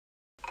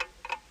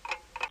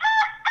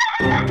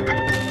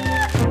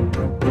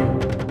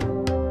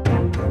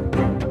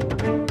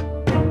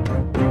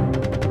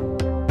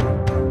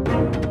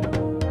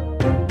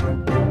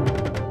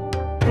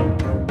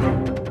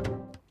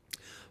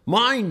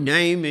My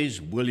name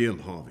is William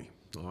Harvey.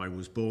 I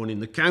was born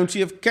in the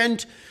county of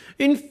Kent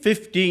in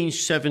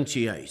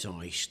 1578.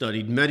 I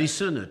studied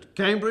medicine at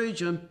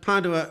Cambridge and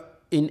Padua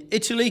in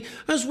Italy,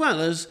 as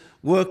well as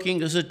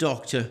working as a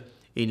doctor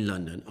in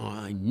London.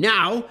 I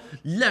now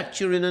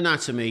lecture in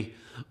anatomy.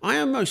 I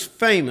am most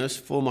famous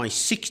for my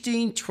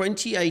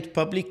 1628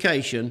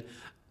 publication,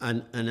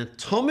 An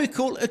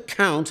Anatomical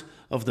Account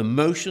of the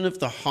Motion of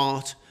the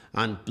Heart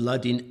and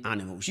Blood in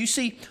Animals. You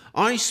see,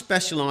 I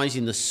specialise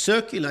in the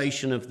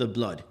circulation of the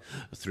blood.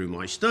 Through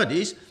my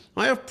studies,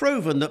 I have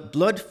proven that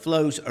blood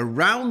flows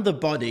around the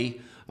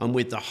body, and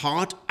with the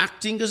heart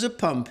acting as a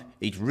pump,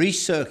 it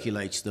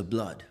recirculates the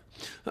blood.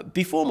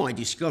 Before my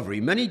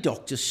discovery, many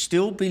doctors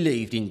still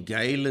believed in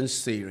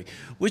Galen's theory,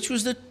 which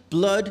was that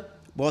blood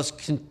was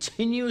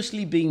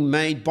continuously being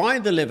made by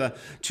the liver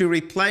to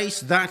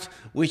replace that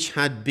which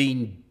had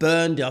been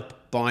burned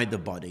up by the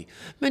body.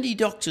 Many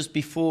doctors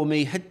before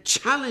me had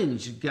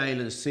challenged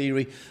Galen's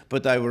theory,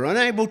 but they were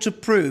unable to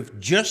prove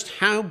just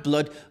how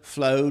blood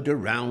flowed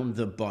around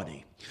the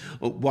body.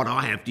 What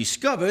I have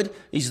discovered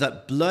is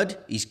that blood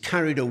is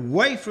carried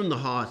away from the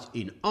heart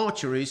in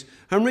arteries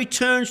and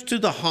returns to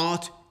the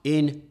heart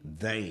in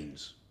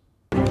veins.